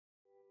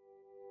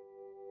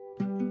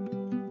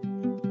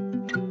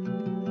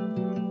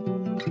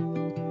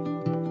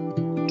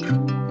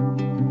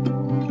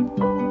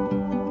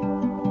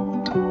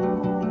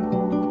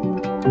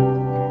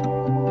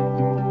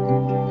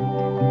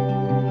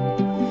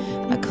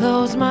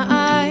close my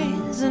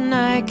eyes and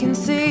I can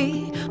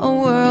see a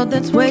world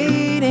that's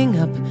waiting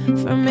up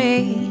for me,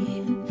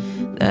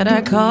 that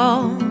I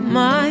call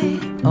my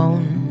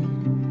own.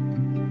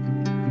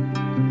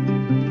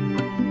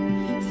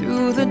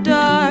 Through the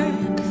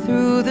dark,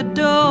 through the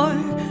door,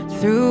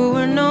 through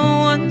where no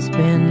one's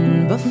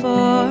been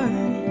before,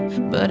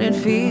 but it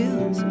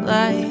feels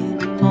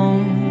like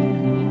home.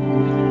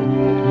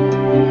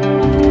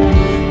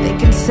 They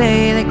can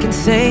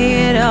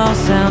say it all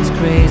sounds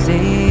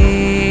crazy.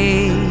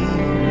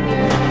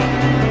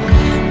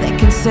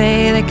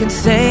 They can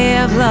say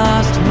I've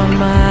lost my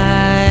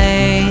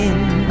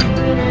mind.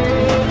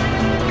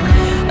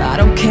 I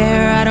don't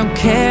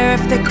care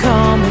if they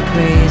call me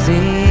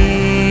crazy.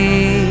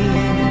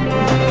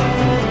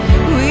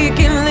 We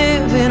can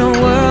live in a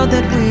world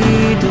that we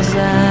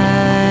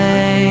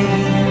design.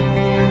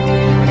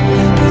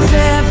 'Cause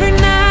every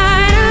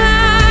night I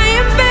lie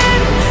in bed,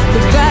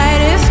 the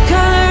brightest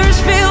colors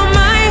fill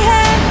my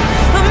head.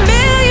 A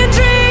million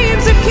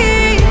dreams are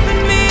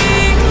keeping me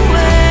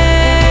awake.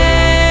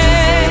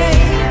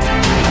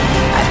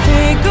 I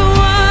think of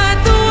what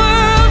the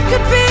world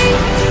could be,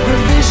 a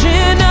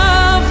vision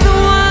of the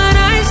one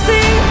I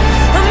see.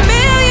 A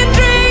million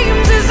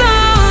dreams is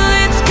all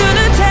it's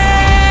gonna take.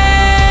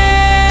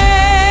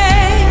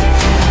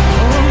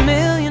 Oh, a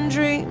million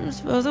dreams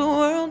for the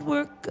world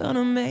we're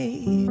gonna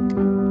make.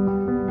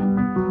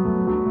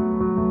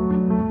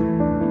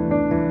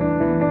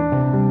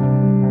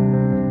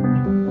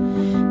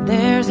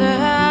 There's a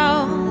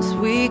house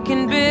we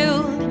can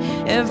build,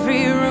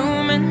 every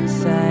room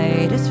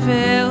inside is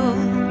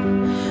filled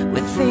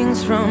with things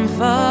from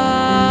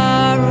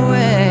far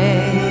away.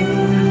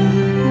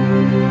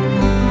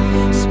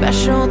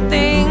 Special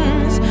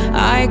things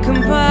I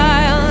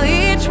compile,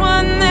 each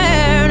one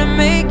there to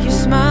make you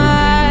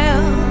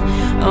smile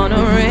on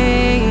a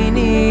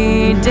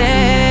rainy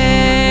day.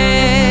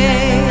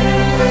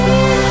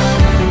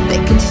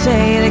 They can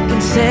say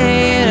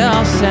it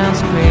all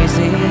sounds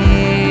crazy.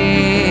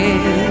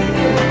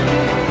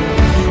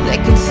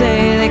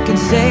 They can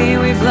say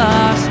we've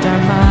lost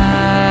our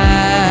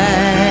minds.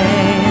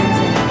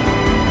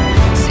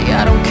 See,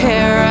 I don't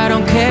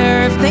care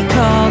if they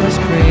call us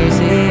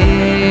crazy.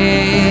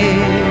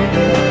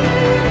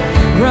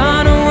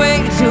 Run away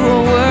to a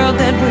world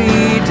that we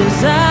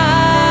desire.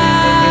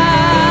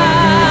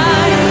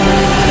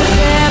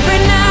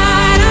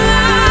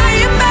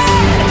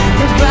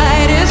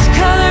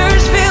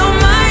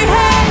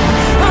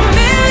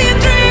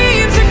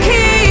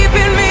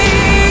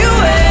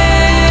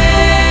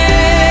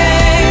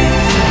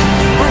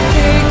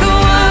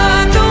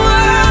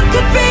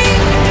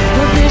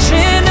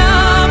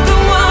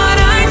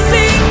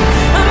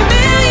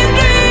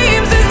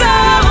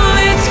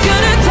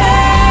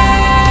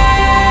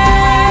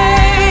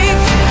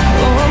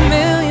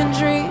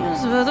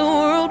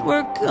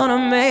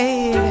 Gonna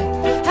make,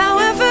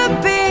 however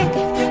big,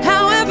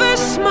 however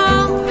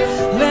small,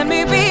 let me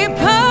be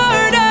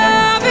part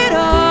of it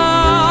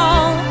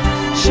all.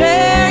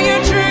 Share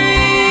your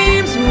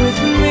dreams with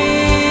me.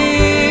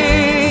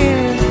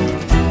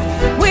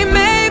 We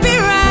may be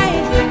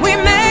right, we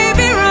may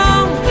be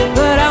wrong,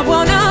 but I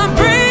wanna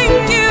bring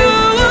you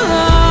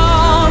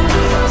along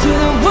to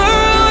the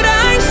world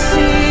I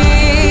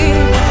see,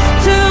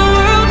 to the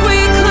world we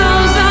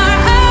close our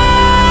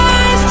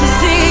eyes to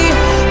see.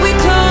 We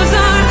close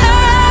our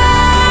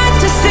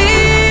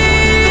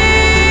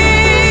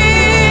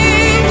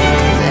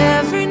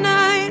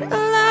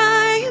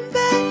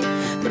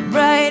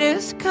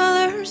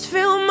colors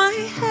fill my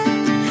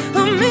head.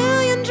 A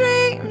million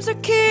dreams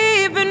are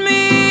keeping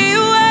me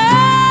awake.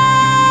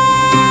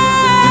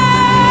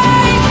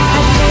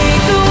 I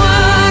think of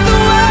what the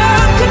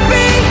world could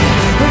be,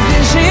 a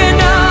vision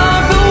of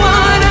the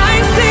one I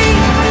see.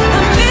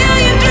 A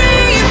million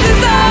dreams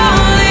is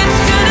all it's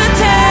gonna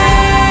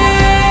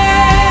take.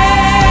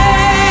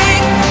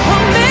 A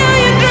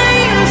million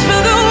dreams for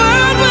the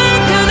world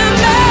we're gonna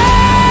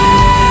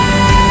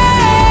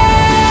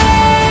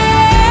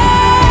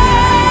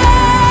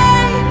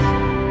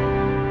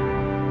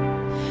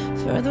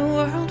for the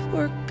world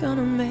we're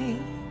gonna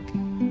make.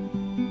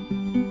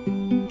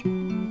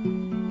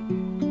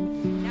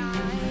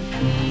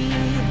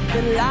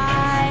 The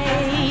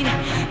light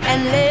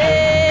and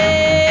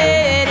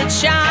let it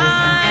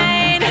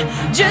shine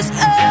just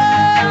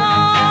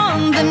on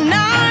the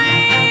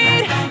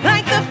night,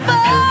 like the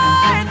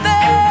 4th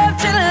of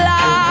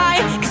July.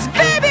 'Cause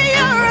baby,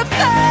 you're a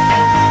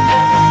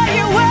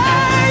firework.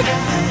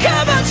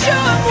 Come on,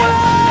 show 'em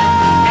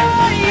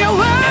what you're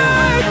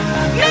worth.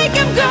 Make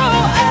 'em go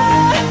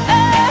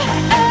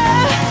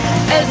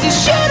as you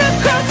shoot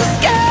across the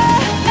sky.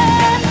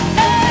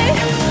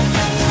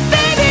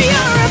 Baby,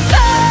 you're a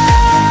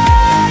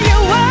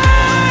firework.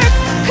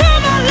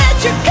 Come on, let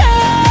your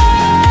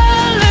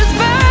colors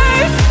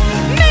burst.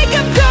 Make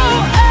 'em go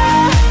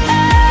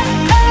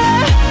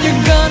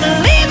you're gonna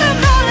leave 'em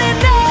all in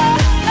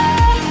love.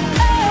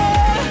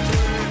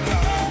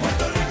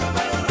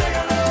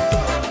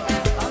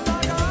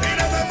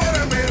 Mira ese amor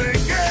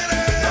merengue.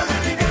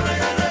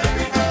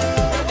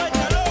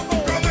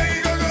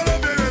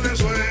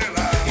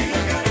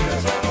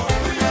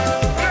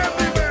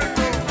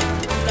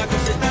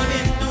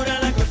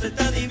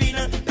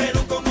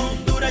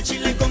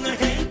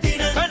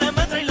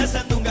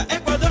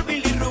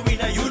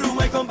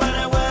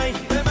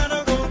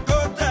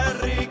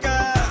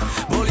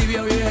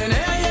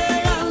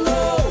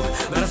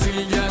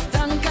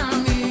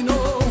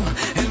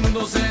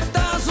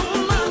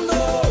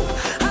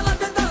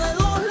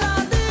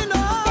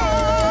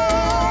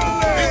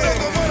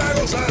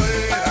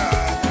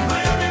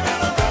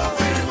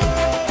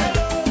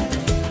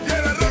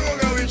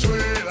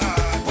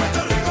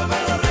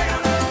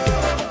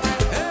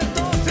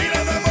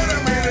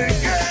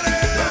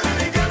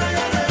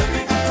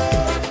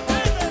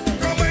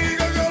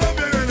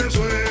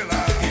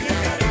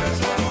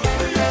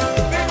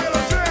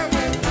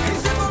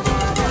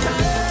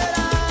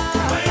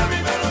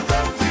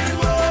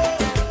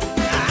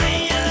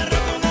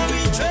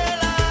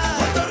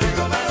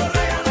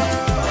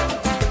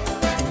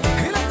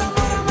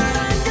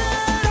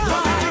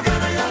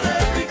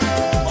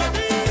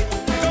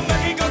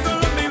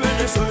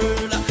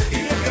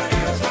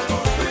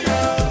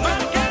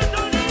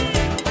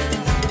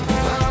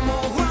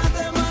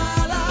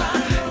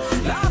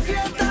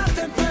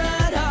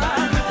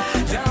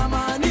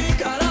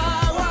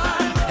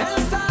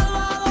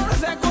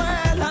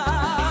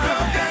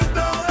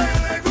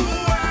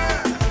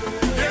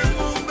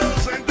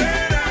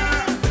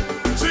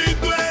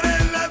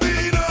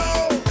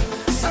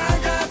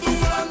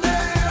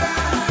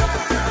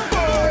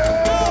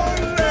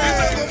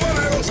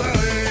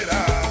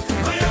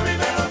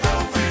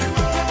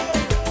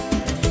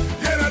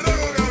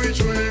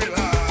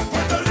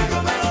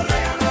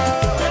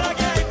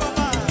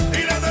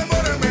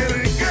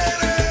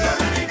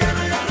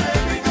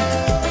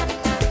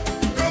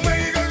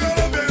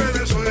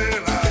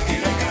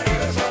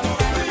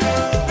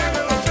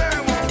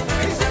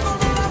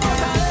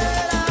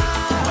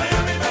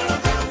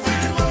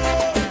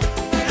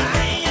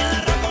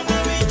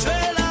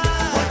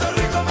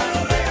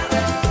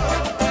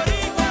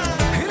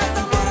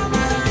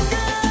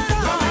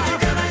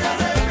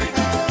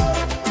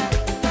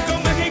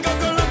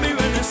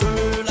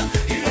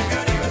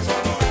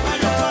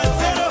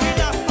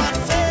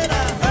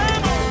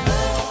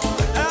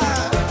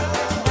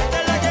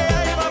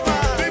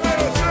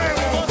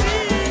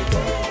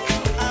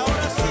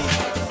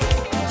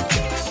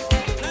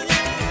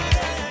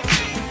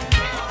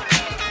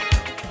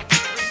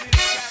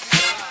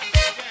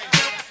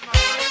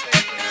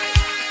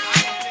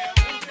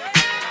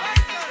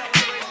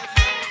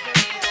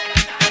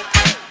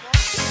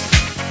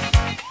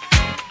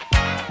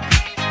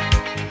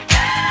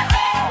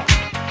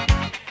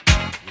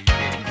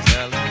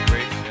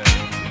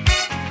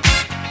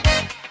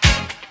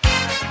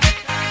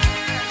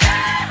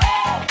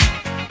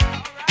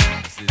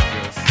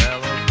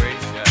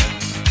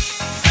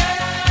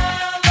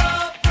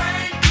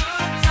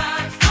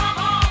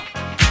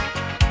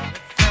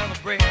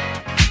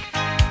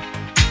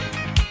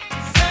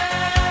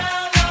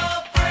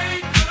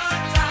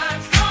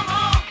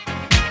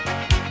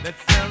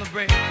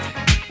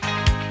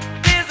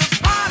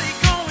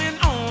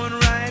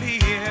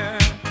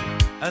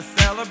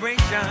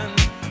 celebration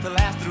to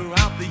last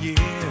throughout the years.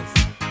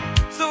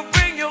 So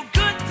bring your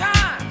good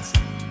times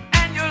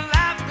and your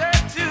laughter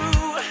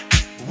too.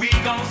 We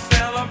gon'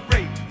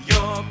 celebrate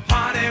your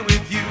party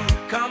with you.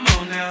 Come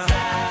on now.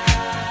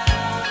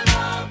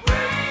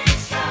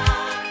 Celebration.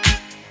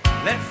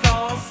 Let's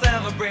all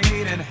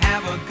celebrate and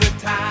have a good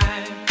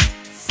time.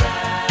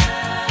 Celebration.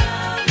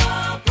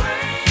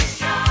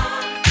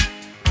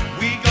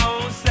 We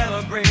gon'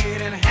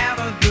 celebrate and have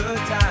a good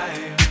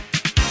time.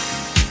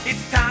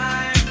 It's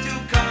time to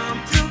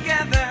come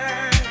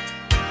together.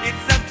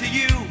 It's up to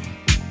you.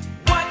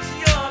 What's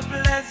your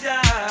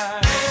pleasure?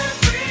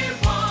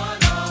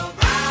 Everyone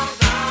around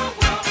the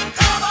world,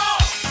 come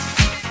on!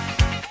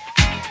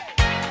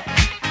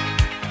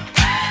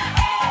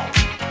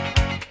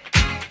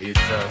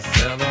 It's a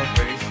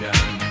celebration.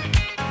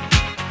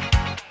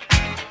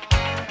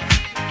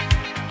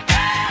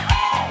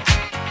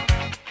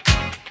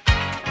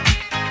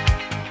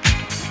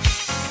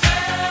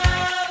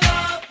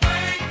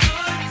 Celebrate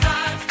good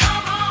times,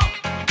 come on!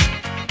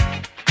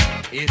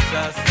 It's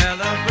a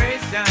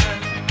celebration.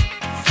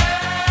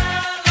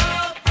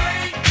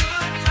 Celebrate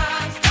good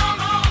times, come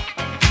on!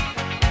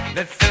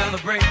 Let's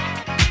celebrate.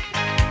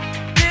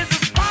 There's a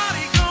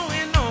party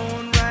going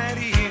on right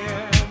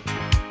here,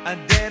 a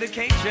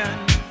dedication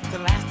to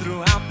last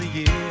throughout the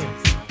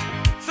years.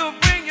 So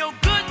bring your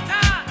good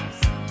times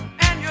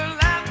and your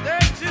laughter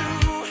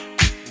too.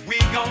 We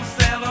gon'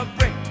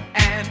 celebrate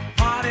and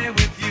party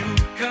with you.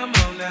 Come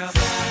on now.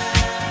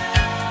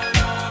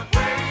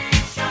 Celebration.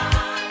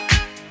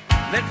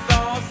 Let's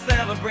all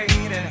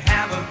celebrate and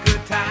have a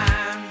good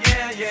time.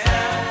 Yeah, yeah.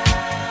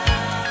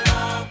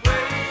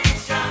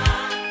 Celebration.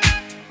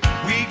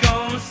 We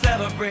gon'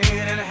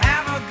 celebrate and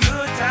have a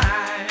good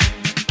time.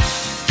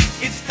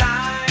 It's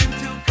time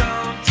to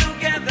come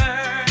together.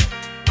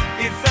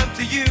 It's up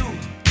to you.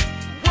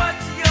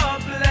 What's your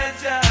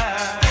pleasure?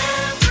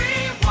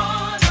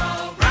 Everyone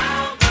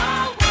around the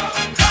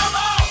world, come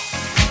on!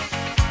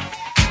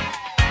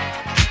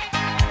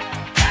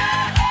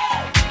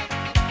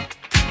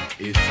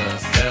 It's a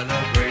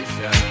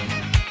celebration.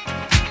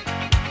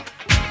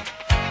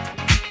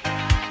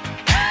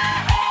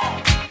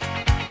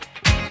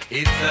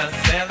 It's a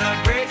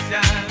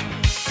celebration.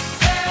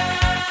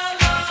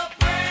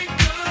 Celebrate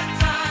good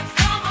times,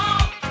 come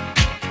on!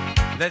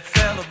 Let's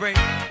celebrate.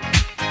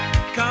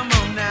 Come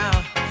on now.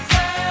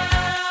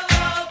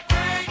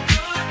 Celebrate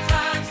good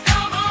times,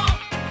 come on!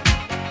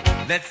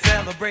 Let's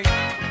celebrate.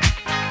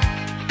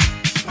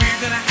 We're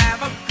gonna have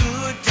a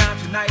good time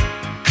tonight.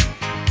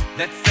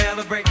 Let's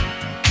celebrate.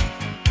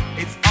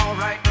 It's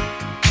alright.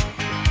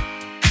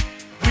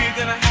 We're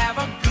gonna have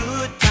a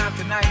good time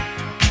tonight.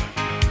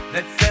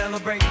 Let's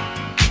celebrate.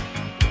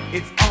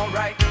 It's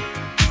alright,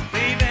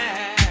 baby.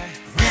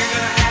 We're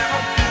gonna have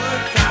a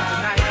good time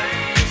tonight.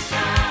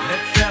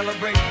 Let's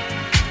celebrate.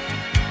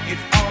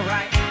 It's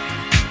alright.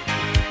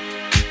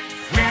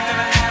 We're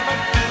gonna have a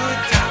good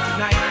time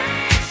tonight.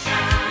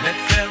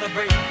 Let's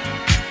celebrate.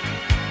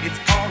 It's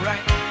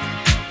alright.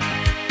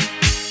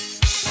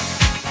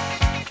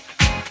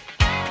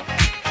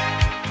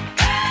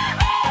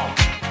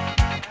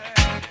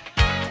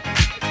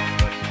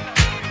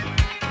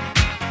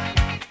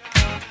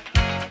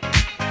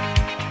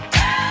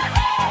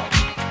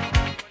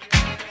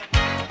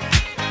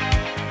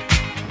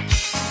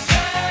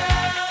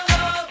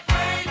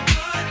 Celebrate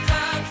good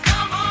times,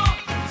 come on!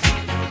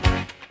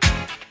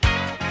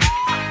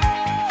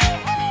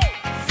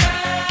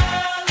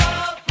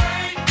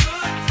 Celebrate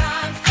good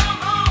times,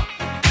 come on!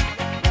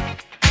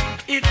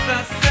 It's a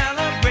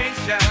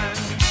celebration.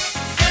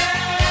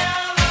 Celebrate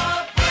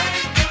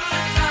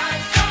good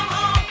times, come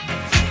on!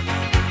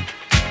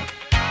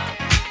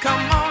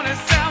 Come on and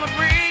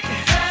celebrate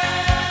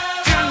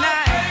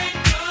tonight.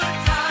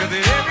 'Cause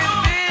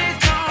everything's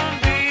gonna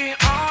be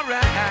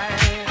alright.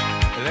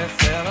 Let's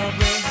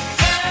celebrate.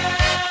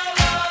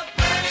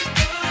 Celebrate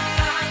good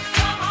times,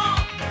 come on!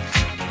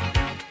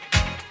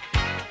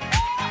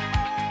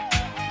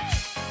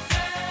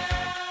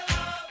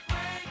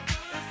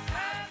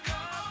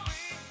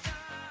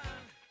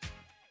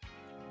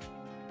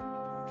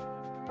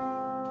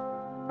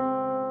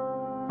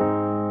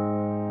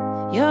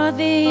 You're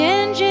the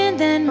engine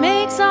that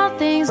makes all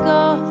things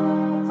go,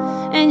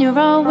 and you're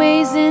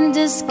always in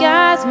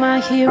disguise, my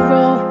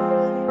hero.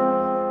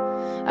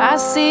 I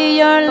see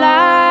your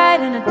light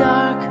in the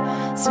dark,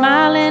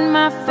 smile in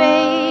my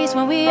face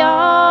when we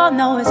all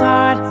know it's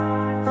hard.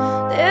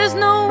 There's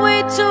no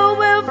way to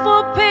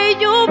ever pay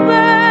you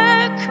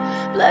back.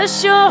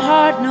 Bless your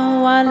heart,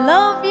 no, I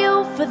love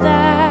you for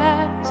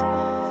that.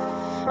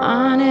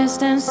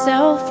 Honest and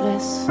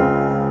selfless.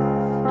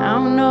 I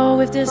don't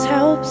know if this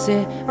helps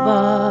it,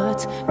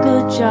 but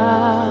good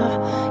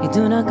job. You're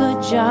doing a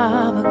good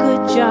job, a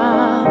good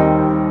job.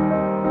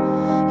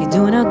 You're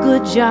doing a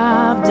good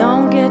job,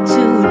 don't get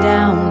too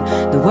down.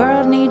 The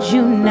world needs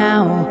you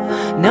now.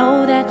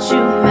 Know that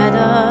you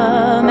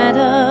matter,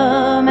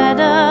 matter,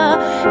 matter,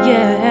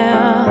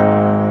 yeah.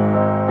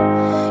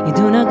 You're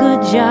doing a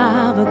good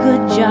job, a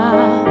good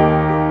job.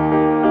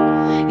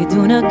 You're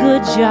doing a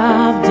good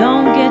job,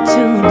 don't get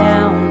too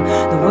down.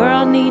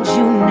 needs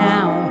you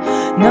now.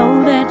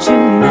 Know that you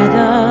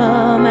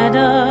matter,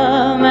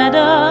 matter,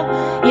 matter,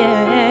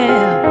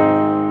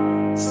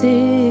 yeah.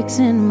 6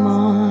 in the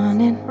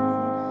morning,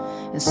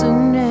 as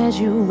soon as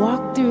you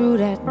walk through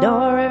that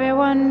door,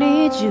 everyone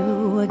needs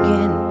you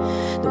again.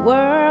 The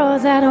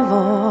world's out of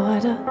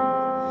order.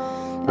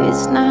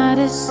 It's not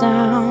a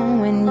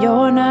sound when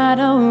you're not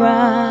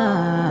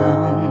around.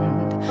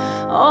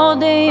 All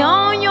day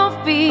on your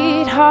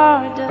feet,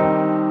 hard to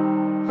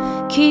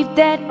keep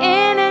that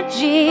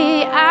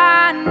energy.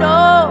 I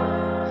know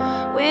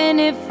when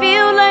it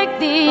feels like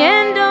the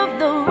end of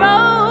the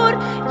road,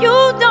 you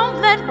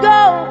don't let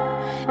go,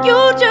 you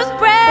just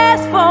press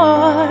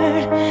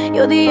forward.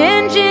 You're the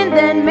engine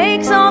that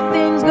makes all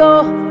things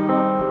go.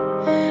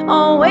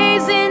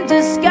 Always in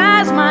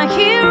disguise, my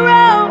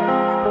hero.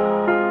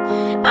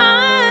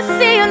 I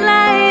see a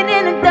light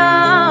in the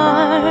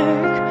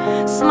dark.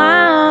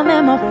 Smile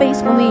in my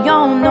face when we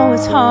all know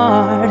it's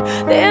hard.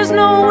 There's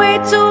no way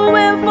to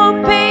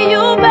ever pay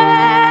you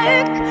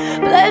back.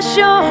 Bless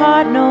your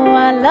heart, know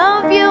I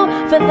love you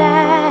for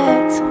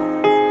that.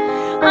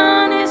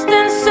 Honest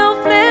and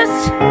selfless,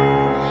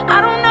 I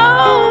don't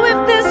know if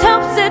this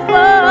helps it,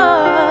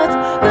 but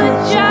good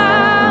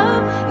job,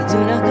 you're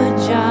doing a good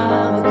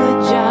job, a good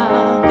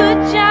job,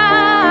 good job.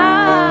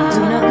 You're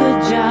doing a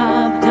good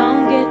job,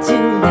 don't get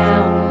too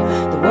down.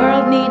 The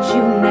world needs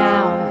you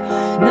now.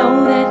 Know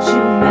that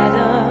you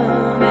matter,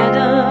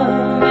 matter,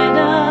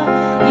 matter,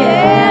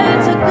 yeah.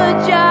 It's a good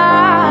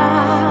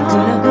job,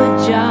 you're doing a good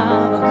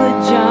job, a good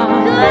job,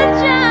 good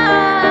job.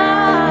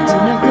 You're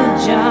doing a good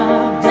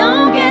job,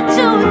 don't get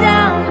too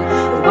down.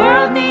 The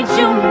world needs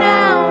you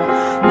now.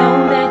 Know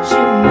that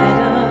you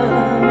matter,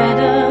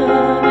 matter,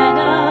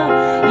 matter,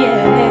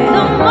 yeah.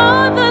 The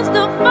mothers,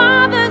 the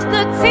fathers,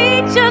 the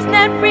teachers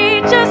that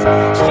reach us,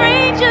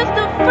 strangers,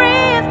 the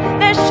friends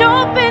that show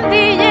up in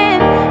the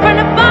end. From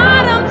the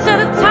bottom to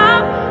the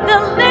top, the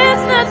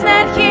listeners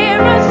that hear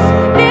us,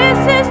 this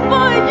is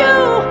for you.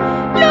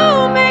 You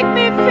make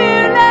me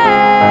fearless.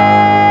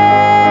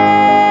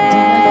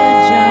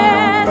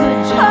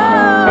 Good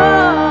job,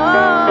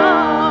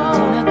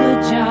 doing a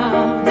good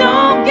job.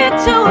 Don't get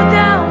too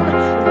down.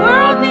 The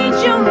world needs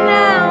you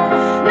now.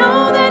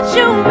 Know that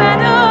you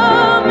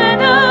matter,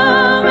 matter,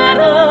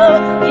 matter,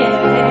 yeah.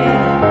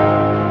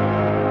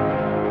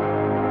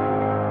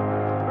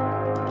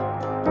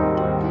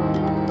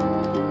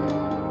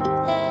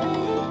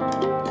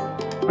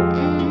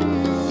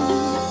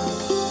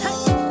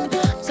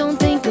 Don't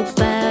think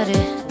about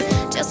it,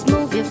 just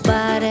move your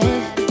body.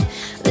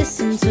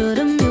 Listen to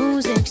the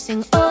music,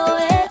 sing oh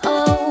eh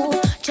oh.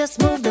 Just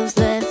move those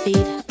left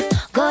feet,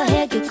 go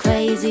ahead, get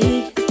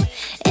crazy.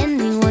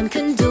 Anyone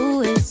can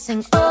do it,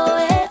 sing oh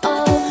eh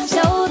oh.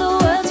 Show the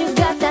world you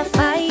got that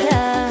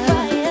fire.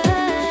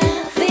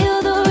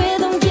 Feel the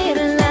rhythm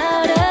getting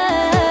louder.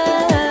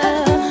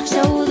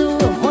 Show the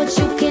room what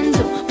you can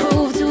do,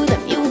 prove to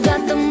them you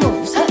got the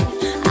moves. Hey,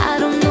 I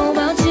don't know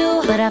about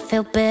you, but I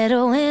feel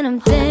better when I'm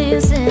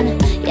dancing,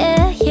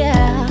 yeah,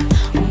 yeah.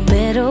 I'm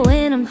better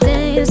when I'm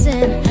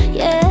dancing,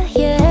 yeah,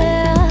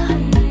 yeah.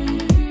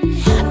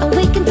 And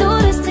we can do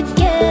this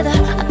together.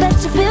 I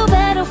bet you feel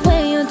better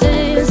when you're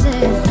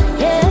dancing,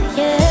 yeah,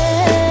 yeah.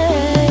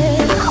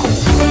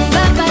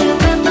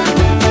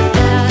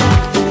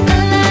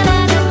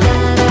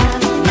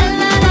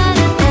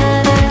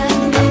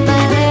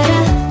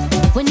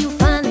 When you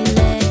finally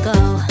let go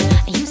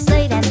and you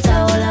slay that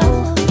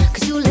solo,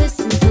 'cause you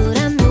listen to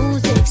that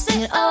music,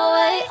 sing it oh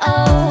eh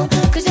oh.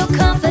 'Cause you're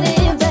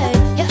confident, babe,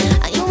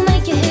 yeah, and you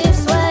make your hips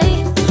sway.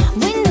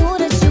 We knew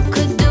that you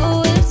could do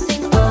it,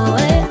 sing oh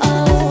eh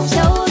oh.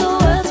 Show the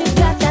world you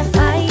got that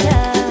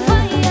fire,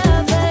 fire,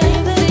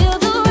 baby. Feel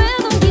the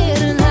rhythm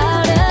getting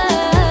louder.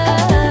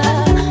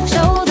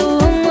 Show the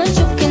room what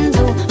you can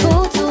do,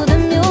 prove to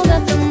them you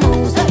got the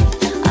moves. Hey,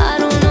 I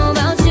don't know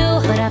about you,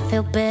 but I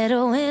feel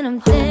better when I'm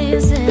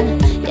dancing,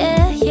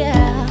 yeah,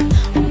 yeah.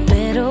 I'm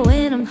better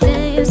when I'm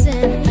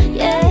dancing,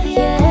 yeah,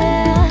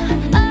 yeah.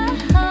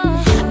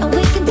 And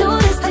we can do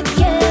this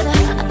together.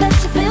 I bet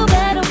you feel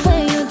better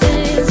when you're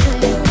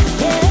dancing,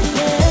 yeah,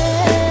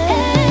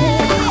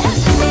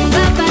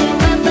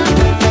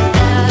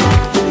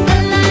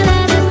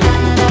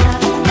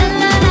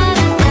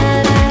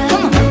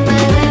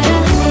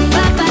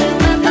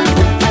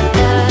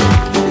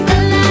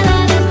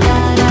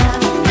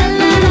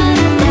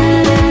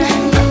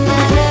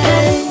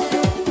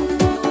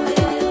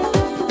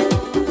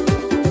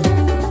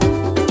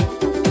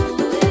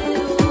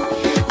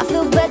 I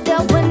feel better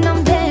when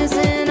I'm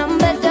dancing. I'm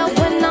better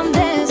when I'm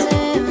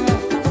dancing.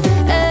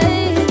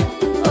 Hey,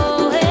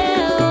 oh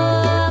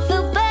yeah, I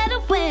feel better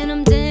when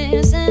I'm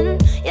dancing.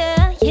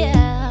 Yeah,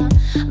 yeah,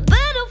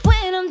 better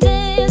when I'm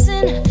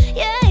dancing.